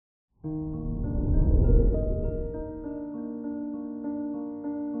Good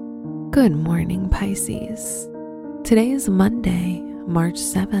morning, Pisces. Today is Monday, March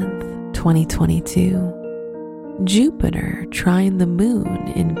 7th, 2022. Jupiter trine the moon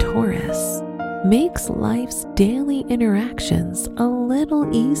in Taurus makes life's daily interactions a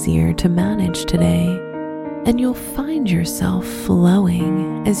little easier to manage today, and you'll find yourself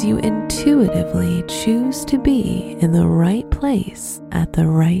flowing as you intuitively choose to be in the right place at the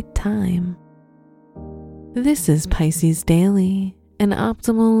right time. This is Pisces Daily, an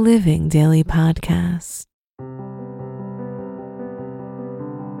optimal living daily podcast.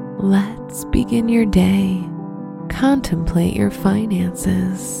 Let's begin your day. Contemplate your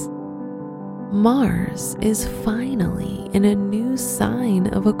finances. Mars is finally in a new sign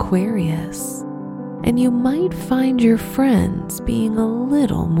of Aquarius, and you might find your friends being a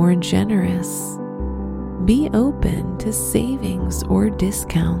little more generous. Be open to savings or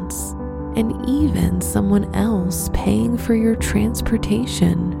discounts, and even someone else paying for your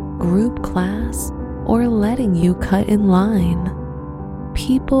transportation, group class, or letting you cut in line.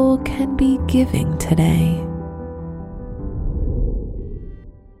 People can be giving today.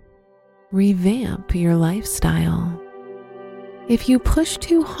 Revamp your lifestyle. If you push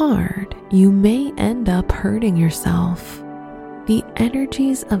too hard, you may end up hurting yourself. The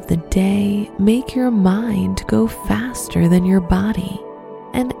energies of the day make your mind go faster than your body,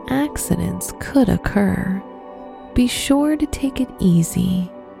 and accidents could occur. Be sure to take it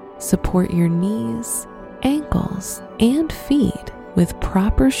easy. Support your knees, ankles, and feet with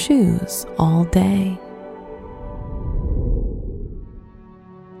proper shoes all day.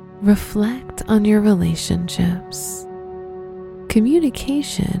 Reflect on your relationships.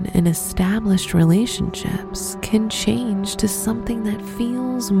 Communication in established relationships can change to something that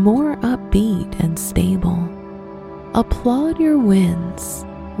feels more upbeat and stable. Applaud your wins.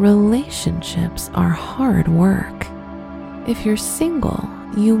 Relationships are hard work. If you're single,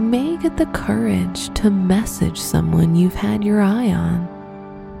 you may get the courage to message someone you've had your eye on.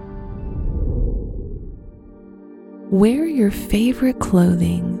 Wear your favorite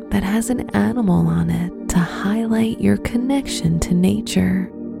clothing that has an animal on it to highlight your connection to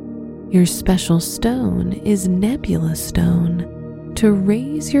nature. Your special stone is Nebula Stone to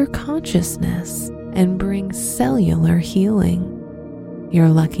raise your consciousness and bring cellular healing. Your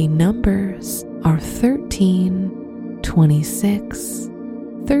lucky numbers are 13, 26,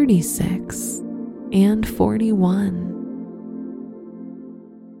 36, and 41.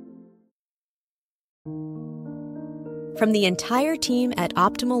 From the entire team at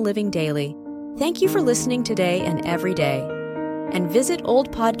Optimal Living Daily, thank you for listening today and every day. And visit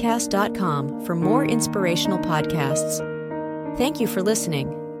oldpodcast.com for more inspirational podcasts. Thank you for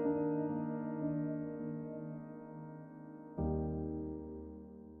listening.